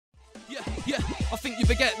Yeah, I think you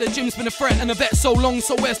forget that Jim's been a threat and a vet so long,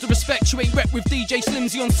 so where's the respect? You ain't rep with DJ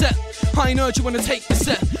Slimsy on set. I ain't heard you wanna take the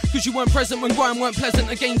set, cause you weren't present when grime weren't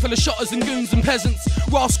pleasant. A game full of shotters and goons and peasants.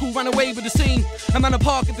 Rascal ran away with the scene. A man a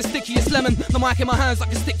park at the stickiest lemon. The mic in my hands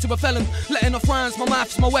like a stick to a felon. Letting off rounds, my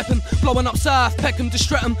mouth's my weapon. Blowing up south, Peckham to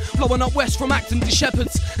Streatham. Blowing up west from Acton to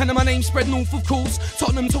Shepherds. And then my name spread north of course.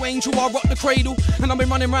 Tottenham to Angel, I rock the cradle. And I've been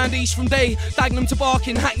running round east from day. Dagenham to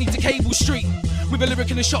Barking, Hackney to Cable Street. With a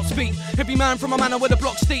lyric and a shot speed. Every man from a manor where the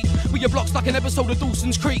block's deep. With your blocks like an episode of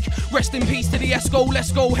Dawson's Creek. Rest in peace to the Esco,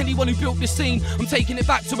 let's go. Anyone who built this scene, I'm taking it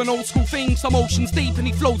back to an old school thing. Some oceans deep and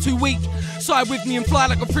he flow too weak. Side with me and fly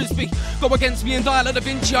like a frisbee. Go against me and die like Da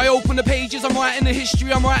Vinci. I open the pages, I'm writing the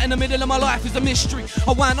history. I'm right in the middle of my life is a mystery.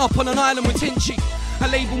 I wound up on an island with Tinchy. A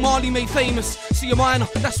label Marley made famous. See a minor,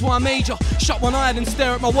 that's why I major. Shut one eye and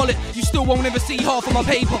stare at my wallet. You still won't ever see half of my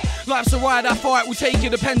paper. Life's a ride, how far it will take you.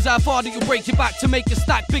 Depends how far that you break your back to make your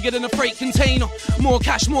stack bigger than a freight container. More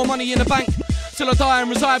cash, more money in the bank. Till I die and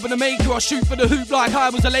reside with a maker. I shoot for the hoop like I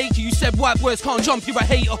was a Laker. You said white boys can't jump, you're a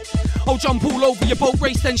hater. I'll jump all over your boat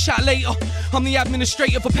race, then chat later. I'm the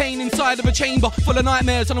administrator for pain inside of a chamber full of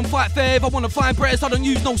nightmares. I don't fight fair. If I wanna find prayers, I don't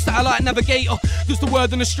use no satellite navigator. Cause the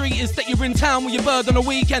word on the street is that you're in town with your bird on a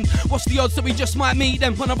weekend. What's the odds that we just might meet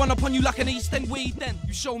then? When I run upon you like an East End weed then.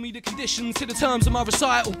 You show me the conditions to the terms of my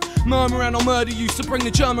recital. Murmur and I'll murder you, so bring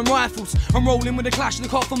the German rifles. I'm rolling with a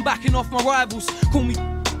Kalashnikov, I'm backing off my rivals. Call me,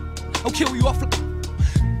 I'll kill you off like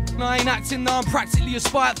I ain't acting, now I'm practically as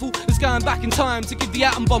spiteful as going back in time to give the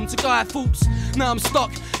atom bomb to Guy Fawkes. Now I'm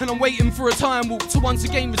stuck and I'm waiting for a time warp to once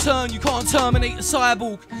again return. You can't terminate a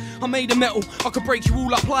cyborg. I made of metal, I could break you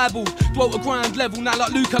all like pliable. Dwelt a grind level, now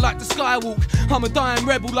like Luke I like the skywalk. I'm a dying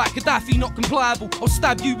rebel like Gaddafi, not compliable. I'll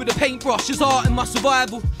stab you with a paintbrush as art in my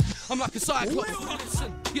survival. I'm like a cyclops,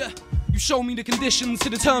 listen, yeah. You show me the conditions to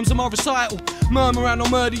the terms of my recital. Murmur and I'll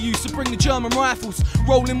murder you, so bring the German rifles.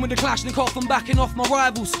 Rolling with the Kalashnikov, I'm backing off my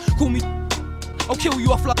rivals. Call me, I'll kill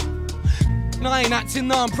you off like I ain't acting,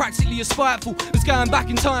 now I'm practically as spiteful as going back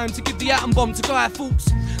in time to give the atom bomb to Guy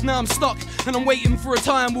Fawkes. Now I'm stuck and I'm waiting for a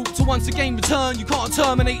time warp to once again return. You can't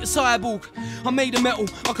terminate a cyborg. I'm made of metal,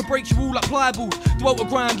 I could break you all like pliable. Dwelt a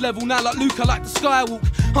grind level, now like Luke I like the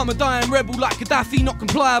skywalk. I'm a dying rebel like Gaddafi, not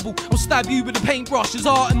compliable. I'll stab you with a paintbrush as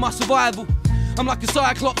art in my survival. I'm like a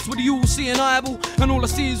cyclops with a all-seeing eyeball, and all I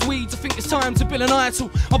see is weeds. I think it's time to build an idol.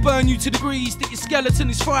 I'll burn you to degrees that your skeleton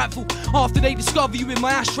is frightful. After they discover you in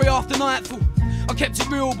my ashtray after nightfall. I kept it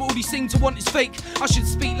real, but all these seem to want is fake. I should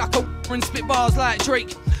speak like a and spit bars like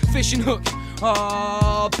Drake. Fishing hook,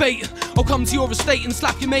 bait. I'll come to your estate and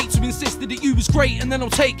slap your mates who insisted that you was great. And then I'll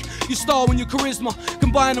take your style and your charisma,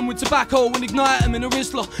 combine them with tobacco and ignite them in a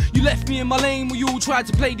Rizzler. You left me in my lane where you all tried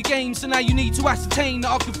to play the game. So now you need to ascertain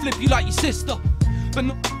that I can flip you like your sister. But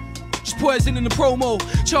no, just poison in the promo.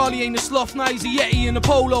 Charlie ain't a sloth, now he's a Yeti in a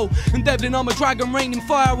polo. And Devlin, I'm a dragon raining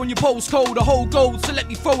fire on your postcode. A whole gold, so let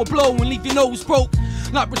me throw a blow and leave your nose broke.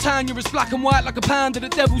 Like Britannia is black and white like a panda. The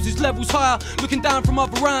devil's his levels higher, looking down from my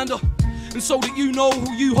veranda. And so that you know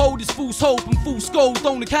who you hold is false hope and false gold.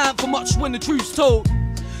 Don't account for much when the truth's told.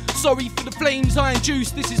 Sorry for the flames I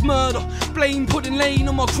induced, this is murder. Blame putting lane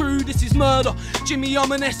on my crew, this is murder. Jimmy,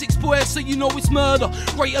 I'm an Essex boy, so you know it's murder.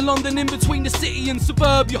 Greater London in between the city and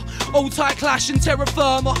suburbia. Old tight clash and terra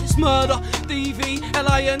firma, it's murder.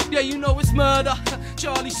 D-V-L-I-N, yeah you know it's murder.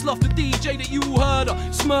 Charlie Sloth, the DJ that you all heard of,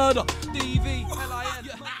 it's murder. D-V-L-I-N,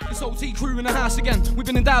 yeah. It's OT crew in the house again. We've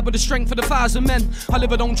been endowed with the strength of 1,000 men. I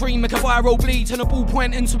live, I don't dream, make a viral bleed, turn a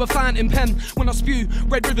ballpoint into a fountain pen. When I spew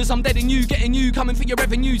red rivers, I'm dead in you, getting you, coming for your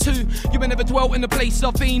revenue too. You ain't never dwelt in the places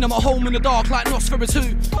I've been. I'm at home in the dark like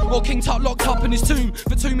Nosferatu, or King Tut locked up in his tomb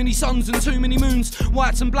for too many suns and too many moons.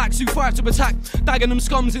 Whites and blacks who thrive to attack, Dagenham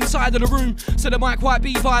scums inside of the room. So there might quite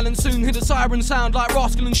be violent soon. Hear the siren sound like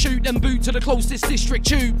rascal and shoot, then boot to the closest district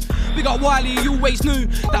tube. Big up Wiley, you always knew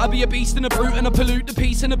that I'd be a beast and a brute, and I pollute the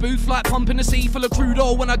peace in the booth like pumping a sea full of crude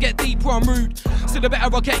oil. When I get deeper I'm rude, so the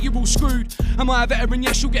better I get you all screwed. Am I a veteran?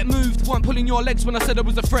 Yes, you'll get moved. Weren't pulling your legs when I said I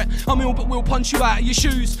was a threat. I'm ill but we'll punch you out of your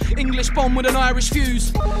shoes. English bomb with an Irish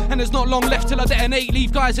fuse, and there's not long left till I detonate.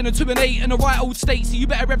 Leave guys in a 2 and 8 in the right old state, so you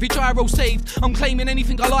better every gyro saved. I'm claiming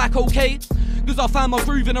anything I like, okay? Cause I found my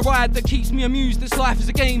groove in a ride that keeps me amused. This life is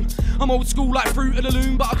a game. I'm old school like Fruit of the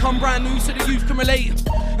Loom, but I come brand new so the youth can relate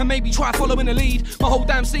and maybe try following the lead. My whole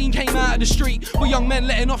damn scene came out of the street with young men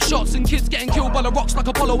letting off shots and kids getting killed by the rocks like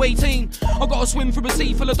Apollo 18. I gotta swim through a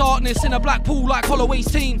sea full of darkness in a black pool like Holloway's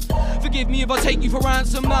team. Forgive me if I take you for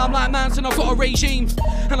ransom. Now I'm like Manson, I've got a regime,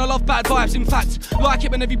 and I love bad vibes. In fact, like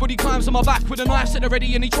it when everybody climbs on my back with a knife set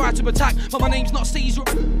ready and they try to attack. But my name's not Caesar,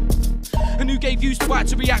 And who gave you the right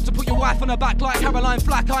to react, to put your wife on her back like Caroline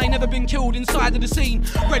Flack? I ain't never been killed inside of the scene.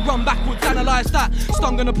 Red run backwards, analyse that.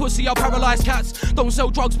 Stung on a pussy, I'll paralyse cats. Don't sell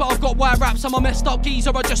drugs, but I've got wire raps. I'm a messed up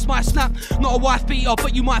geezer, I just might snap. Not a wife beater,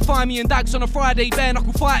 but you might find me in Dags on a Friday, bare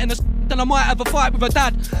knuckle fighting. Then I might have a fight with her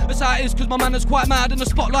dad. That's how it is, cause my manner's quite mad, and the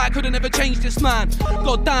spotlight couldn't ever change this man.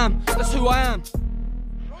 God damn, that's who I am.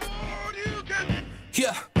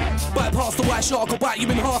 Yeah. Bypass the white shark, I'll bite you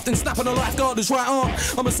in half, then snap on a lifeguarder's right arm.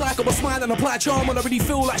 I'm a psycho, I smile and apply charm when I really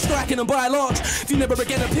feel like striking and by large. If you never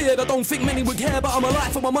again appeared, I don't think many would care, but I'm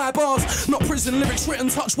alive for my bars. Not prison lyrics written,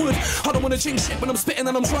 touch wood. I don't wanna jinx shit when I'm spitting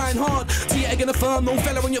and I'm trying hard. So yet again affirm, no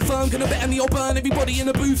fella on your firm gonna bet me or burn everybody in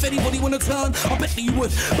the booth. Anybody wanna turn? I bet that you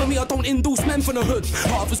would. But me, I don't endorse men from the hood.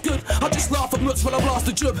 Half as good, I just laugh at nuts when I blast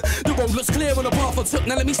the jub. The road looks clear on the path I took.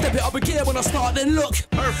 Now let me step it up a gear when I start, then look.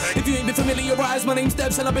 Perfect. If you ain't been familiarised, my name's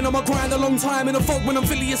Devs and I've been on my grind a long time. In the fog when I'm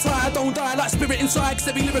feeling high, I don't die like spirit inside, cause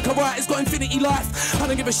every lyric I write has got infinity life. I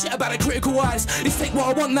don't give a shit about the critical eyes. It's take what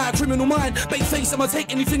I want now, criminal mind. Bait face, I'ma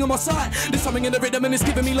take anything on my side. There's something in the rhythm and it's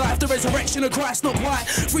giving me life. The resurrection of Christ, not quite.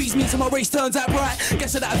 Freeze me till my race turns out bright.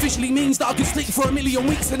 Guess that officially means that I can sleep for 1,000,000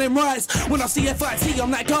 weeks and then rise. When I see FIT,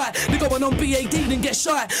 I'm that guy. They're going on BAD, then get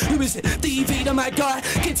shy. Who is it? DV, the mad guy.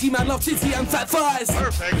 Kitty man, love titty and fat thighs.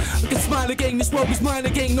 Perfect. I can smile again, this world is mine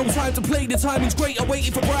again. No time to play, the timing's great. I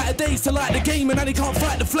waited for brighter days to light the game, and now they can't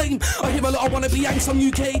fight the flame. I hear a lot of wannabe yanks from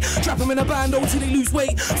UK. Trap them in a band till they lose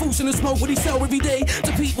weight. Forcing the smoke what they sell every day.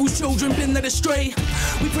 To people's children been led astray.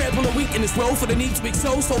 We pray upon the weak in this world for the need to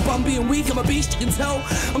excel. So bum being weak, I'm a beast, you can tell.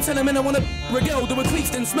 I'm telling men I wanna regale, do a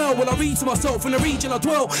queef then smell. While I read to myself in the region I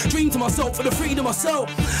dwell. Dream to myself for the freedom I sell.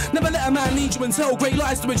 Never let a man lead you and tell great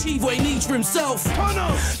lies to achieve what he needs for himself.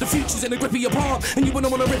 The future's in the grip of your palm, and you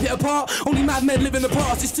wouldn't wanna rip it apart. Only madmen live in the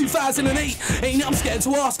past, it's 2008. Ain't it? I'm scared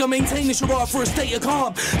to ask, I maintain the charade for a state of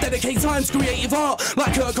calm. Dedicate time to creative art.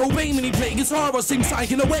 Like Kurt Cobain when he played guitar, I sing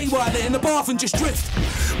psyching away while I lay in the bath and just drift.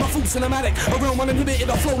 My thoughts cinematic, a realm uninhibited,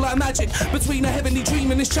 I flow like magic. Between a heavenly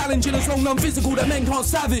dream and this challenging, as long non-physical that men can't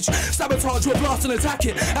savage. Sabotage your blast and attack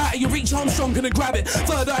it. Out of your reach, I'm strong, gonna grab it.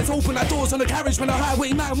 Third eyes open, that doors on the carriage. When a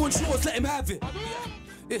highway man wants yours, let him have it.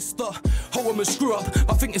 It's the whole I'm a screw up.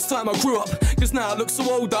 I think it's time I grew up, cause now I look so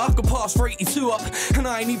older, I could pass for 82 up. And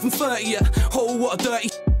I ain't even 30 yet. Oh, what a dirty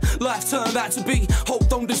life turned out to be. Hope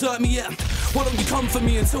don't desert me yet. Why don't you come for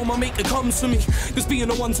me until my maker comes for me? Cause being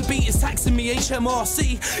the one to beat is taxing me.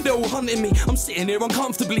 HMRC, they're all hunting me. I'm sitting here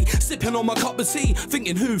uncomfortably, sipping on my cup of tea,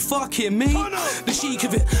 thinking who fucking me? Oh, no. The chic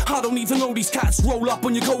of it, I don't even know these cats. Roll up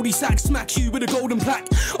on your goldie sack, smack you with a golden plaque.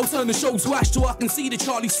 I'll turn the show to ash till I can see the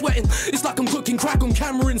Charlie sweating. It's like I'm cooking crack on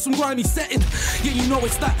camera in some grimy setting. Yeah, you know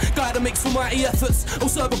it's that guy that makes some mighty efforts. I'll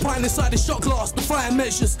serve a pint inside the shot glass, defying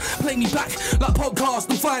measures. Play me back like podcast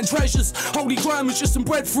and find treasures. Holy crime was just some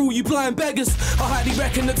bread through you blind beggars. I highly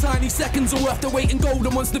reckon the tiny seconds are worth the weight in gold,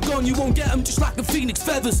 and once they're gone you won't get them, just like a phoenix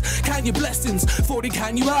feathers. Count your blessings before they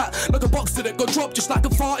count you out, like a boxer that got dropped just like a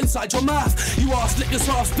fart inside your mouth. You ass lickers,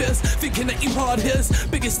 half spitters, thinking that you hard hitters.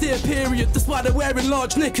 Biggest ear period, despite they're wearing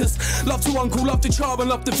large knickers. Love to Uncle, love to Char and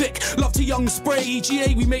love to Vic. Love to Young Spray,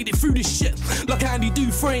 EGA, we made it through this shit. Like Andy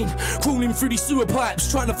Dufresne, crawling through these sewer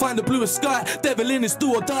pipes, trying to find the bluest sky. Devlin is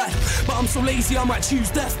do or die, but I'm so lazy I might choose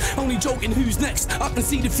death. Only joking who's next, I can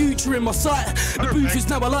see the future in my sight. The booth is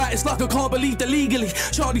now a light, it's like I can't believe that legally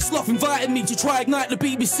Charlie Sloth invited me to try ignite the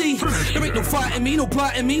BBC. There ain't no fighting me, no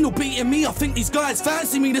blighting me, no beating me. I think these guys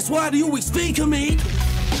fancy me, that's why they always speak of me.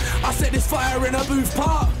 I said there's fire in a booth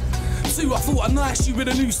part. Two, I thought I'd nice you with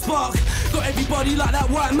a new spark. Got everybody like that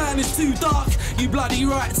white man is too dark. You bloody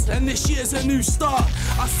right, and this year's a new start.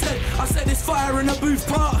 I said there's fire in a booth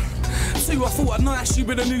part. Two, I thought I'd nice you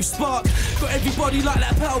with a new spark. Got everybody like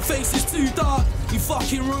that pale face is too dark. You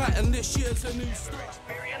fucking right, and this year's a new start.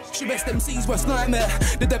 Your best MC's worst nightmare.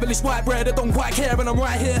 The devilish white bread, I don't quite care, and I'm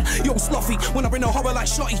right here. Yo, sloppy, when I bring a horror like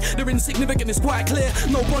Shotty, they're insignificant, it's quite clear.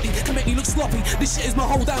 Nobody can make me look sloppy. This shit is my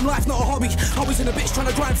whole damn life, not a hobby. I was in a bitch trying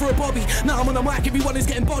to grind for a bobby. Now I'm on the mic, everyone is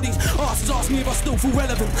getting bodied. Artists ask me if I still feel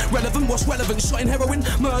relevant. Relevant, what's relevant? Shot in heroin,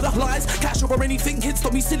 murder, lies, cash over anything. Kids,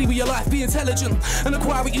 don't be silly with your life, be intelligent and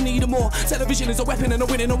acquire what you need and more. Television is a weapon and a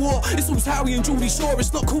winning a war. It's all Harry and Julie Shaw.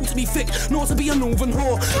 It's not cool to be thick, nor to be a northern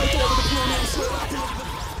whore.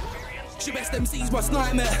 Your best MC's worst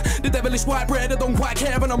nightmare. The devilish white bread, I don't quite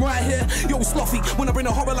care, and I'm right here. Yo, sloppy, when I bring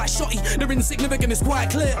a horror like Shotty, they're insignificant, it's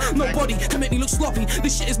quite clear. Nobody can make me look sloppy.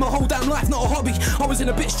 This shit is my whole damn life, not a hobby. I was in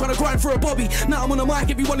a bitch trying to grind for a bobby. Now I'm on the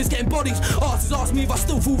mic, everyone is getting bodied. Artists ask me if I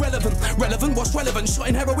still feel relevant. Relevant, what's relevant? Shot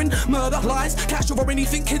in heroin, murder, lies, cash over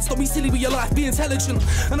anything. Kids, don't be silly with your life, be intelligent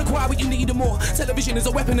and acquire what you need and more. Television is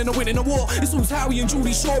a weapon and a winning a war. It's all Harry and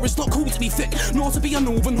Julie Shaw. It's not cool to be thick, nor to be a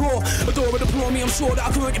northern whore. Adore or deplore me, I'm sure that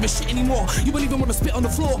I can't give a shit anymore. more. You won't even wanna spit on the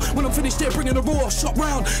floor. When I'm finished here, bringing the raw. Shop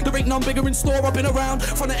round, there ain't none bigger in store. I've been around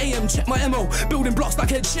from the AM, check my MO. Building blocks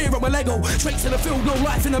like Ed Sheeran, my Lego. Straight to the field, no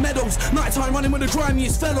life in the meadows. Nighttime running with the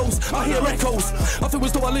grimiest fellows. I hear echoes. I feel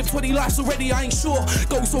as though I lived 20 lives already, I ain't sure.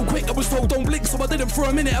 Go so quick, I was told don't blink, so I didn't for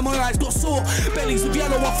a minute and my eyes got sore. Bellies of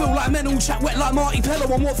yellow, I feel like mental. Chat wet like Marty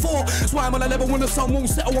Pello, on what for? That's why I'm on a level when the sun won't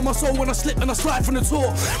settle on my soul. When I slip and I slide from the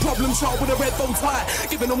tour. Problem child with a red bow tie.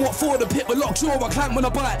 Giving them what for, the pit with locked jaw. I clamp when I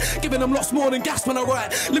bite. Giving them lots more than gas when I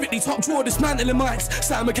write. Lyrically top drawer, dismantling mics.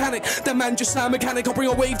 Sound mechanic, that man just sound mechanic. I bring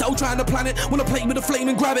a wave that'll drown the planet. Wanna play with a flame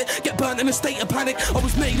and grab it. Get burnt in a state of panic. I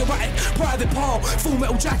was made erratic, private pal, full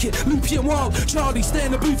metal jacket, loopy and wild. Charlie, stay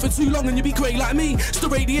in the booth for too long and you be grey like me. It's the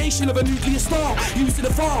radiation of a nuclear star. Used to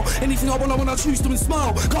the file, anything I want when I choose to and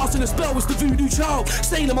smile. Casting a spell was the voodoo child.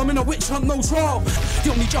 Salem, I'm in a witch hunt, no trial.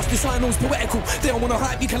 The only justice I know is poetical. They don't wanna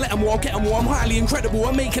hype, you can let them all, I'll get them all. I'm highly incredible,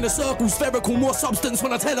 I'm making a circle spherical. More substance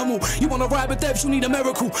when I tell them all. You wanna ride with devs, you need a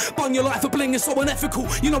miracle. Bun your life for bling is so unethical.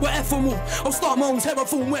 You know we're ephemeral. I'll start my own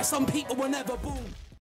terraform where some people were never born.